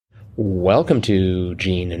Welcome to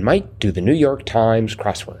Gene and Mike do the New York Times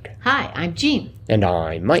crossword. Hi, I'm Jean. And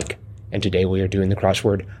I'm Mike. And today we are doing the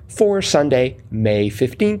crossword for Sunday, May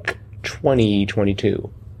 15th,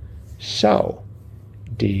 2022. So,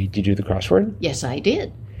 did you do the crossword? Yes, I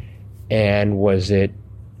did. And was it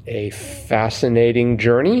a fascinating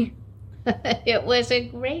journey? It was a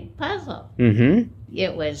great puzzle. Mm-hmm.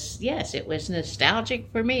 It was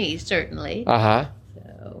nostalgic for me, certainly. Uh-huh.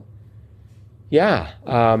 So, yeah.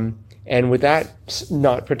 And with that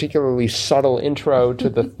not particularly subtle intro to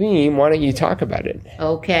the theme, why don't you talk about it?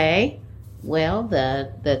 okay. Well,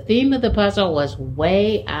 the theme of the puzzle was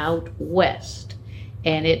way out west,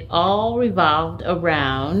 and it all revolved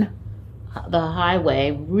around the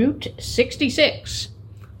highway Route 66,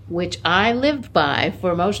 which I lived by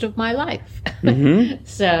for most of my life. Mm-hmm.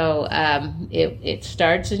 So it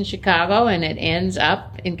starts in Chicago and it ends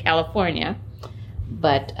up in California.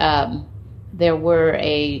 But there were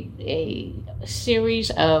a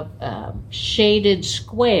series of shaded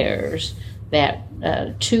squares that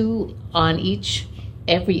two on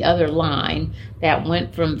every other line that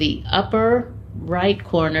went from the upper right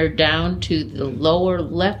corner down to the lower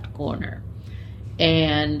left corner.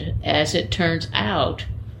 And as it turns out,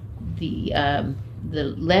 the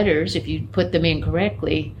letters, if you put them in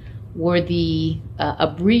correctly, were the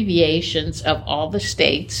abbreviations of all the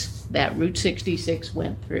states that Route 66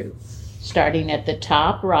 went through. Starting at the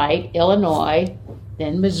top right, Illinois,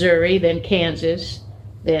 then Missouri, then Kansas,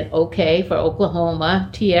 then OK for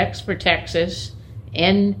Oklahoma, TX for Texas,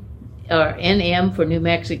 NM for New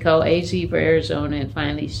Mexico, AZ for Arizona, and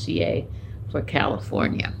finally CA for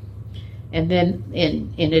California. And then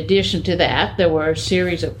in addition to that, there were a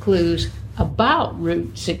series of clues about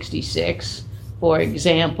Route 66. For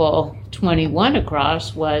example, 21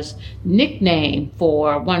 across was nickname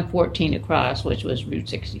for 114 across, which was Route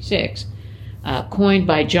 66, coined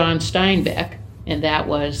by John Steinbeck, and that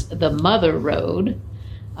was the Mother Road.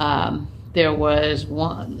 There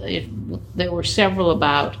were several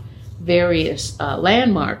about various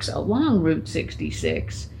landmarks along Route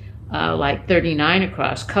 66, like 39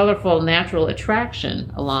 across, colorful natural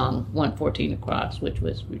attraction along 114 across, which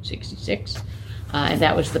was Route 66, and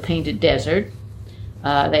that was the Painted Desert.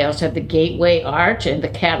 They also have the Gateway Arch and the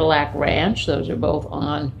Cadillac Ranch. Those are both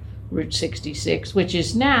on Route 66, which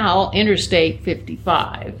is now Interstate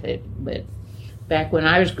 55. But back when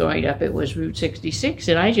I was growing up, it was Route 66,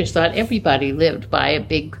 and I just thought everybody lived by a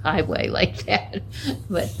big highway like that.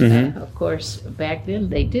 But, of course, back then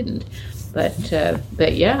they didn't.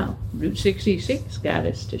 But yeah, Route 66 got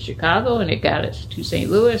us to Chicago, and it got us to St.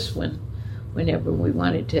 Louis whenever we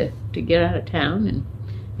wanted to get out of town.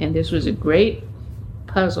 And this was a great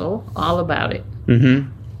puzzle all about it. Mm-hmm.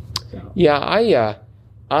 So. Yeah,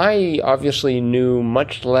 I obviously knew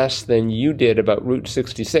much less than you did about Route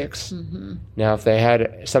 66. Mm-hmm. Now, if they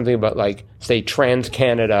had something about, like, say,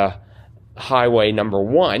 Trans-Canada Highway number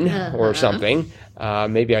 1 or something,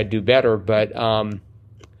 maybe I'd do better. But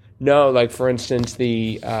no, like, for instance,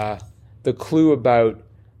 the clue about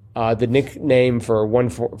the nickname for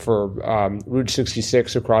Route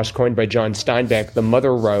 66 across, coined by John Steinbeck, the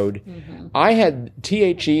Mother Road. Mm-hmm. I had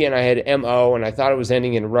THE and I had MO, and I thought it was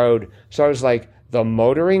ending in road. So I was like, the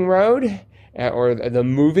motoring road or the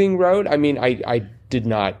moving road? I mean, I did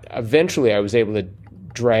not. Eventually, I was able to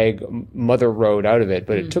drag Mother Road out of it,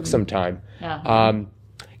 but it took some time.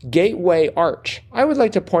 Gateway Arch. I would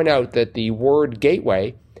like to point out that the word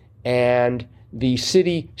gateway and the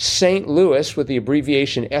city St. Louis, with the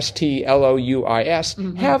abbreviation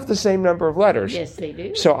STLOUIS, have the same number of letters. Yes, they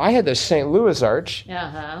do. So I had the St. Louis Arch,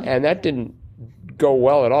 and that didn't go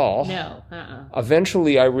well at all. No.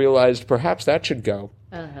 Eventually, I realized perhaps that should go.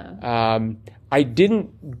 I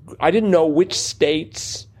didn't know which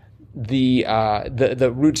states the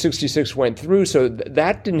Route 66 went through, so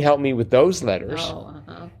that didn't help me with those letters.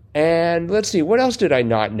 And let's see, what else did I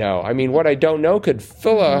not know? I mean, what I don't know could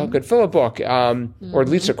fill a book, or at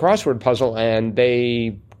least a crossword puzzle, and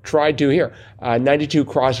they tried to here. 92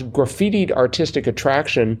 cross graffitied artistic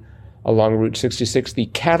attraction along Route 66, the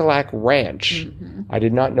Cadillac Ranch. I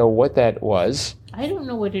did not know what that was. I don't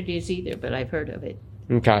know what it is either, but I've heard of it.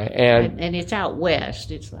 Okay, and it's out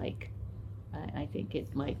west. It's like, I think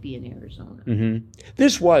it might be in Arizona. Mm-hmm.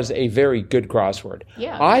 This was a very good crossword.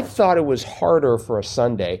 Yeah. I thought it was harder for a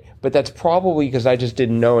Sunday, but that's probably because I just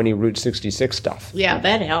didn't know any Route 66 stuff. Yeah,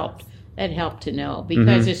 that helped. That helped to know,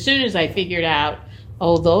 because as soon as I figured out,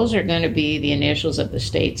 those are going to be the initials of the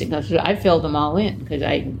states, I filled them all in because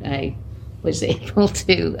I was able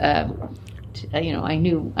to, I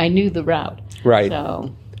knew the route. Right.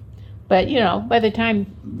 So, But by the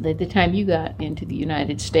time you got into the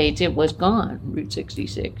United States, it was gone. Route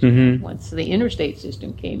 66. Once the interstate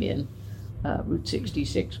system came in, Route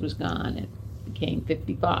 66 was gone. It became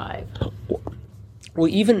 55. Well,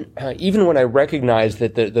 even when I recognized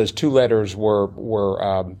that those two letters were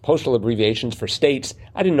postal abbreviations for states,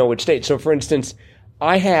 I didn't know which state. So, for instance,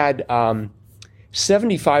 I had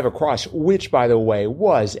 75 across, which, by the way,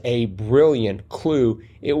 was a brilliant clue.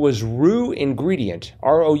 It was Roux Ingredient,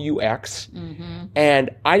 Roux, and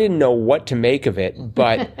I didn't know what to make of it,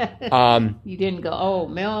 but... you didn't go,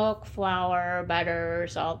 milk, flour, butter,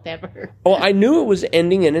 salt, pepper. Well, I knew it was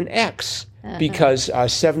ending in an X, because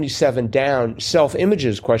 77 down,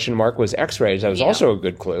 self-images, was X-rays. That was also a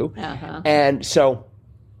good clue. And so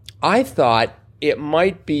I thought it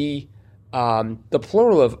might be... the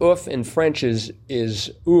plural of oeuf in French is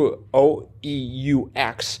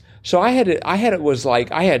O-E-U-X. So I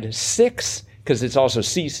had 6, because it's also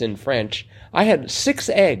six in French. I had 6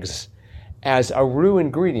 eggs as a roux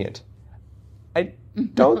ingredient. I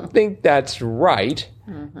don't think that's right,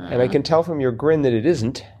 and I can tell from your grin that it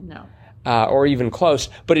isn't. No. Or even close.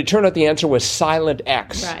 But it turned out the answer was silent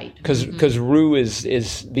X. Right. Because roux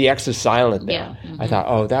is the X is silent there. Yeah. I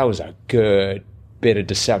thought, that was a good bit of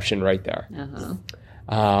deception right there.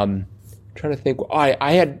 Trying to think.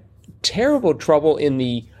 I had terrible trouble in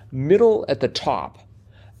the middle at the top.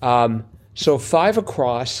 So 5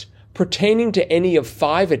 across, pertaining to any of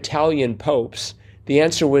 5 Italian popes. The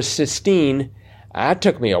answer was Sistine. That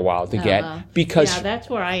took me a while to get because... Yeah, that's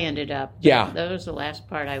where I ended up. Yeah. That was the last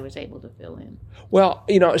part I was able to fill in. Well,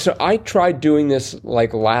 so I tried doing this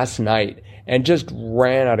like last night and just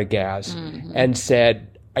ran out of gas and said,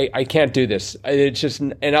 I can't do this. It's just,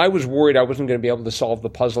 and I was worried I wasn't going to be able to solve the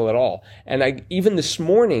puzzle at all. And even this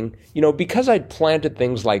morning, because I'd planted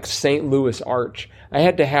things like St. Louis Arch, I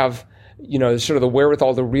had to have, sort of the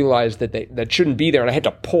wherewithal to realize that that shouldn't be there. And I had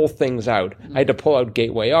to pull things out. I had to pull out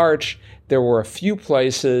Gateway Arch. There were a few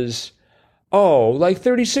places, like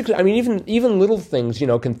 36. I mean, even little things,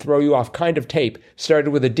 can throw you off. Kind of tape.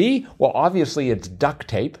 Started with a D. Well, obviously it's duct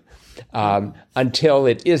tape. Until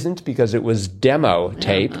it isn't, because it was demo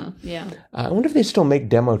tape. Yeah. I wonder if they still make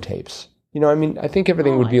demo tapes. I think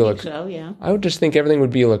everything would be so, yeah. I would just think everything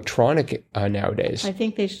would be electronic nowadays. I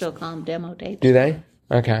think they still call them demo tapes. Do they?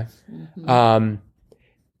 Okay.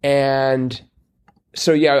 And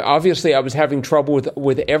so obviously I was having trouble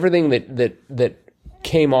with everything that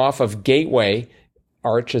came off of Gateway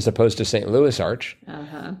Arch as opposed to St. Louis Arch.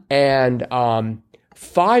 And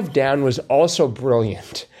 5 down was also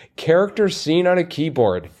brilliant. Character seen on a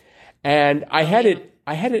keyboard, and I had it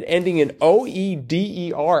ending in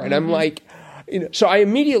OEDER, and I'm like, so I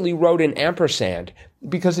immediately wrote an ampersand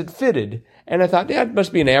because it fitted, and I thought, it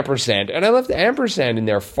must be an ampersand, and I left the ampersand in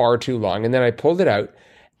there far too long, and then I pulled it out,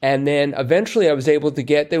 and then eventually I was able to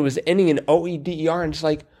get that was ending in OEDER, and it's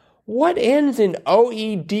like, what ends in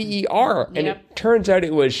OEDER? And it turns out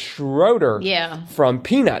it was Schroeder from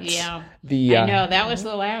Peanuts. Yeah, I know, that was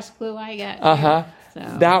the last clue I got. So.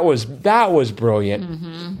 That was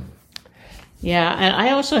brilliant. Yeah, and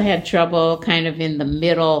I also had trouble kind of in the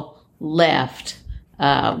middle left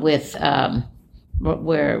with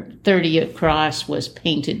where 30 across was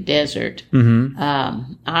Painted Desert.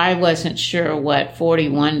 I wasn't sure what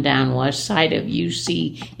 41 down was, site of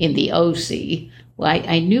UC in the OC. Well,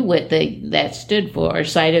 I knew what that stood for,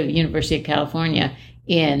 site of University of California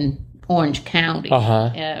in Orange County.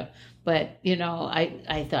 But,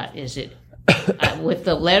 I thought, is it... with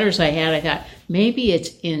the letters I had, I thought maybe it's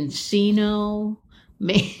Encino,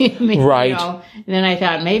 maybe, right? And then I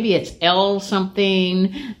thought maybe it's L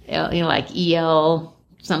something, like EL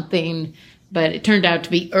something. But it turned out to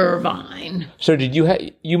be Irvine. So did you have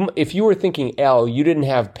if you were thinking L, you didn't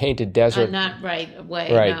have Painted Desert? Not right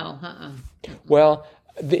away. Right. No. Well,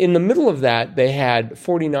 in the middle of that, they had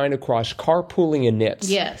 49 across, carpooling and knits.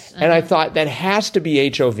 Yes. And I thought that has to be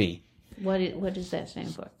HOV. What does that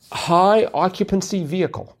stand for? High occupancy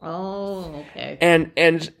vehicle. Oh, okay. And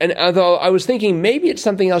although I was thinking maybe it's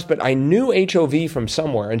something else, but I knew HOV from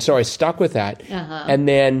somewhere, and so I stuck with that. And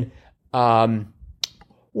then,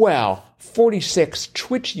 46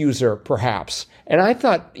 Twitch user perhaps. And I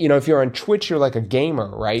thought, if you're on Twitch, you're like a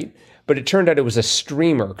gamer, right? But it turned out it was a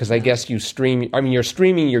streamer, because I guess you stream. I mean, you're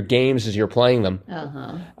streaming your games as you're playing them.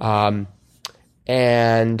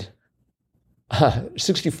 And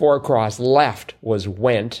 64 across left was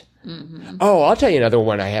Went. Oh, I'll tell you another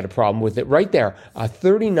one I had a problem with it right there.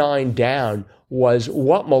 39 down was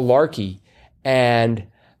What Malarkey, and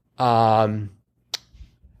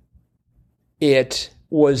it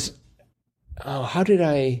was. Oh, how did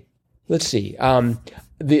I? Let's see.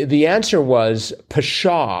 The answer was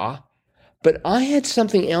Pshaw, But I had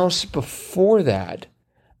something else before that.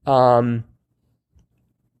 Oh,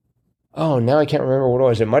 now I can't remember what it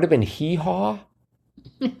was. It might have been hee-haw.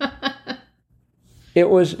 It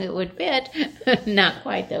would fit. Not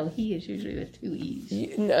quite, though. He is usually with two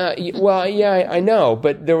E's. Well, yeah, I know.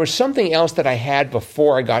 But there was something else that I had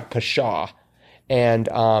before I got Pshaw. And,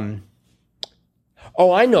 I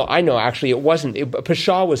know. Actually, it wasn't.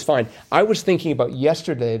 Pshaw was fine. I was thinking about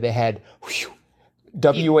yesterday they had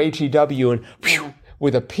W-H-E-W and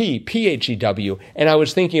with a P, P-H-E-W. And I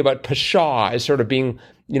was thinking about Pshaw as sort of being,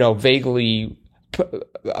 vaguely,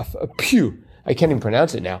 pew. I can't even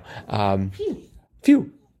pronounce it now.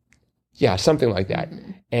 Phew. Yeah, something like that.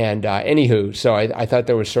 Mm-hmm. And anywho, so I thought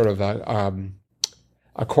there was sort of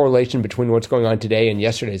a correlation between what's going on today and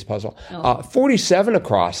yesterday's puzzle. 47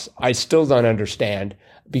 across, I still don't understand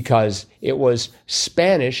because it was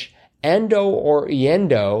Spanish. Endo or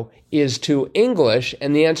yendo is to English,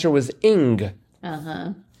 and the answer was ing.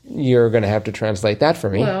 Uh-huh. You're going to have to translate that for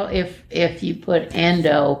me. Well, if you put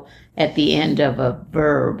endo at the end of a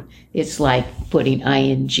verb, it's like putting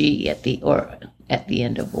ing at the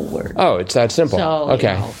end of a word. Oh, it's that simple. So,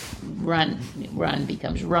 okay. Run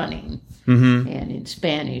becomes running. Mm-hmm. And in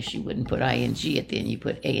Spanish, you wouldn't put ing at the end, you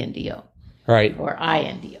put ando. Right. Or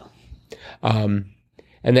indo.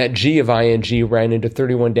 And that G of ing ran into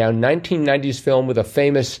 31 down. 1990s film with a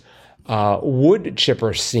famous wood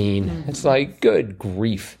chipper scene. Mm-hmm. It's like, good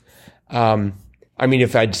grief.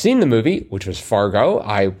 If I'd seen the movie, which was Fargo,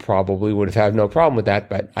 I probably would have had no problem with that,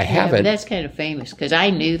 but I haven't. But that's kind of famous because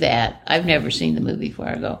I knew that. I've never seen the movie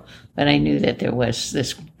Fargo, but I knew that there was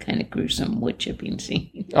this kind of gruesome wood chipping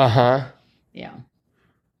scene. Uh-huh. Yeah.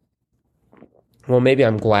 Well, maybe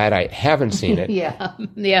I'm glad I haven't seen it. Yeah.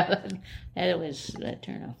 That was a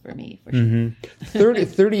turnoff for me, for sure. Mm-hmm.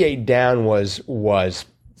 38 down was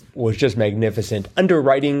just magnificent.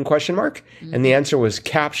 Underwriting ? Mm-hmm. And the answer was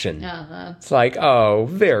caption. Uh-huh. It's like, oh,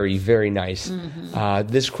 very, very nice. Mm-hmm.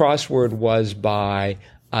 This crossword was by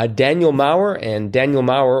Daniel Maurer, and Daniel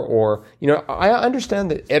Maurer, I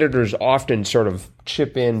understand that editors often sort of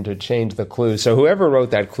chip in to change the clue. So whoever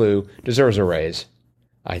wrote that clue deserves a raise,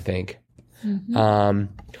 I think. Mm-hmm.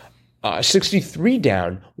 63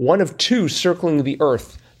 down, one of two circling the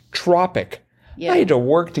Earth, tropic. Yeah. I had to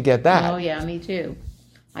work to get that. Oh, yeah, me too.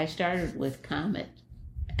 I started with comet.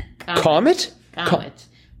 Comet?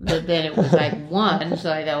 But then it was like one,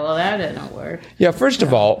 so I thought, well, that didn't work. Yeah, first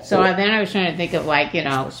of all. So then I was trying to think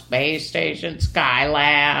of space station,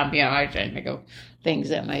 Skylab, I was trying to think of things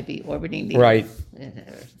that might be orbiting the Right.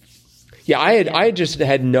 Yeah, I just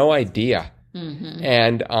had no idea. Mm-hmm.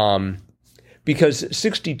 And because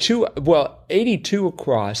 82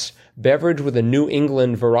 across, beverage with a New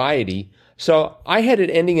England variety. So I had it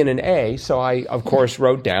ending in an A, so I, of course,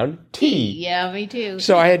 wrote down tea. Yeah, me too.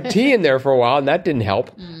 So I had tea in there for a while, and that didn't help.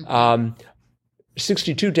 Mm-hmm.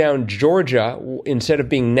 62 down, Georgia, instead of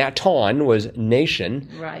being Naton, was nation.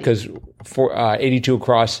 Right. Because for 82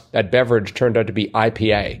 across, that beverage turned out to be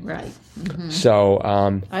IPA. Right. Mm-hmm. So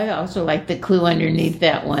I also like the clue underneath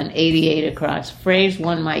that one, 88 across. Phrase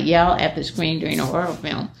one might yell at the screen during a horror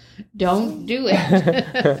film. Don't do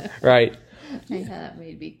it. Right. I thought that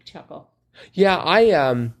made me chuckle.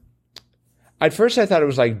 Yeah, at first I thought it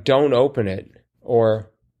was like, don't open it,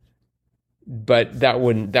 but that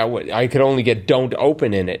would I could only get don't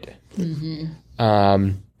open in it.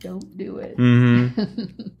 Mm-hmm. Don't do it. Mm-hmm.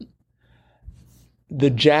 The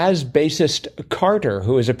jazz bassist Carter,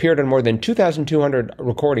 who has appeared on more than 2,200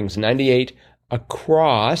 recordings, 98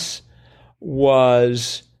 across,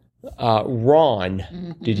 was Ron.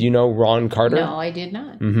 Mm-hmm. Did you know Ron Carter? No, I did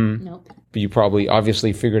not. Mm-hmm. Nope. But you probably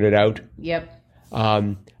obviously figured it out. Yep.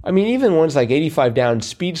 Even ones like 85 down,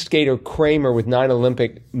 speed skater Kramer with 9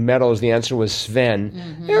 Olympic medals, the answer was Sven.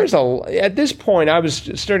 Mm-hmm. At this point, I was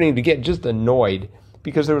starting to get just annoyed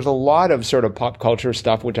because there was a lot of sort of pop culture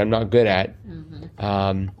stuff, which I'm not good at.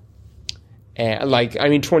 Mm-hmm.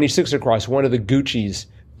 26 across, one of the Gucci's,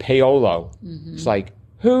 Paolo. Mm-hmm. It's like,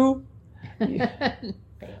 who?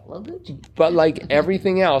 But like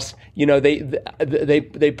everything else,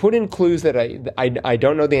 they put in clues that I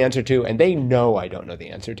don't know the answer to, and they know I don't know the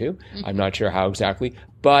answer to. Mm-hmm. I'm not sure how exactly,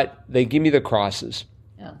 but they give me the crosses.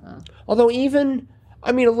 Uh-huh. Although 11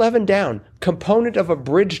 down, component of a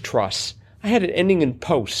bridge truss. I had it ending in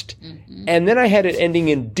post, mm-hmm. and then I had it ending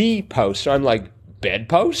in D post. So I'm like,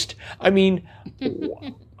 bedpost?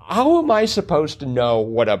 How am I supposed to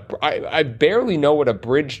know I barely know what a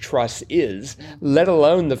bridge truss is, let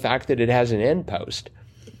alone the fact that it has an end post.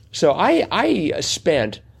 So I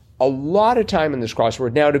spent a lot of time in this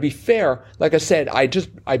crossword. Now, to be fair, like I said, I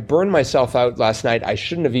burned myself out last night. I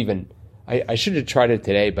should have tried it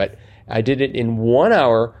today, but I did it in 1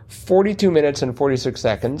 hour, 42 minutes, and 46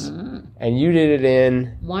 seconds. And you did it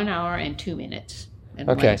in 1 hour and 2 minutes and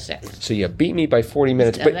okay. 1 second. So you beat me by 40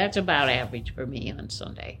 minutes. So But that's about average for me on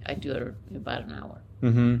Sunday. I do it about an hour.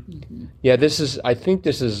 yeah, I think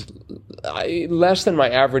this is less than my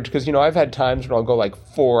average because I've had times when I'll go like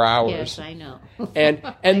 4 hours. Yes, I know. And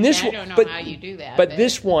this I don't know but, how you do that. But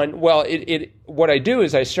this one, well, what I do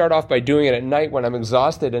is I start off by doing it at night when I'm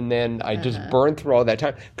exhausted, and then I just burn through all that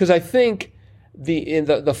time because I think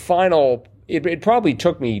the final. It probably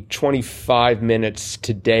took me 25 minutes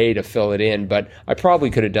today to fill it in, but I probably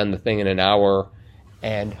could have done the thing in an hour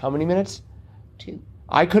and how many minutes? 2.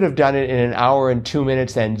 I could have done it in an hour and 2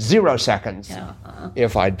 minutes and 0 seconds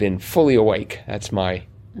if I'd been fully awake. That's my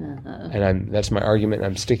that's my argument,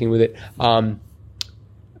 and I'm sticking with it.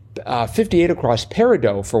 58 across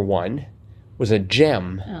Peridot for one was a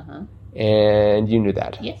gem, and you knew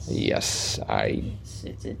that. Yes. Yes,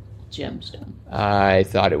 It's a gemstone. I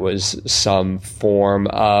thought it was some form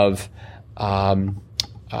of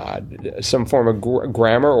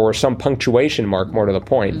grammar or some punctuation mark, more to the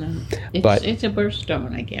point. It's a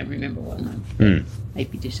birthstone. I can't remember what month. Might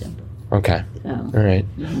be December. Okay. All right.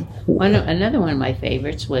 Another one of my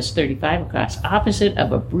favorites was 35 across, opposite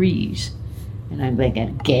of a breeze. And I'm thinking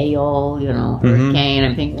a gale, hurricane.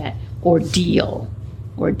 I'm thinking that. Ordeal.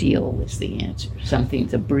 Ordeal was the answer.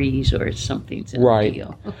 Something's a breeze or something's an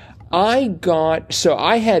ordeal. I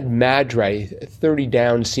had Madre, 30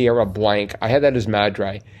 down Sierra Blanc. I had that as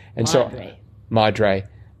Madre. Madre.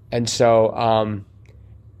 And so,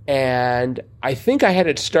 and I think I had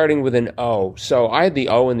it starting with an O. So I had the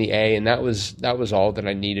O and the A, and that was all that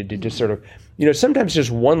I needed to just sort of, sometimes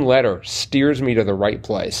just one letter steers me to the right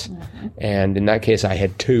place. And in that case, I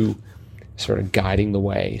had 2 sort of guiding the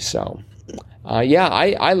way. So,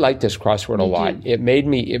 I like this crossword a lot. It made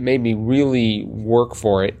me really work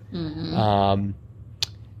for it.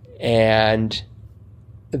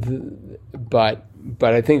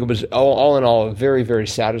 But I think it was all in all a very, very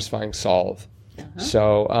satisfying solve.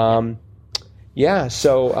 So, I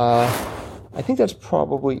think that's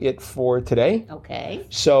probably it for today. Okay.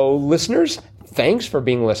 So, listeners, thanks for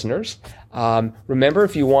being listeners. Remember,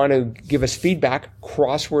 if you want to give us feedback,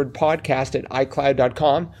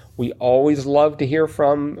 crosswordpodcast@icloud.com. We always love to hear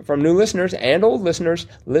from new listeners and old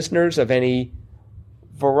listeners of any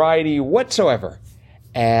variety whatsoever.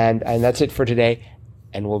 And that's it for today.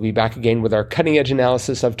 And we'll be back again with our cutting-edge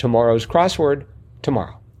analysis of tomorrow's crossword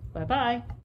tomorrow. Bye-bye.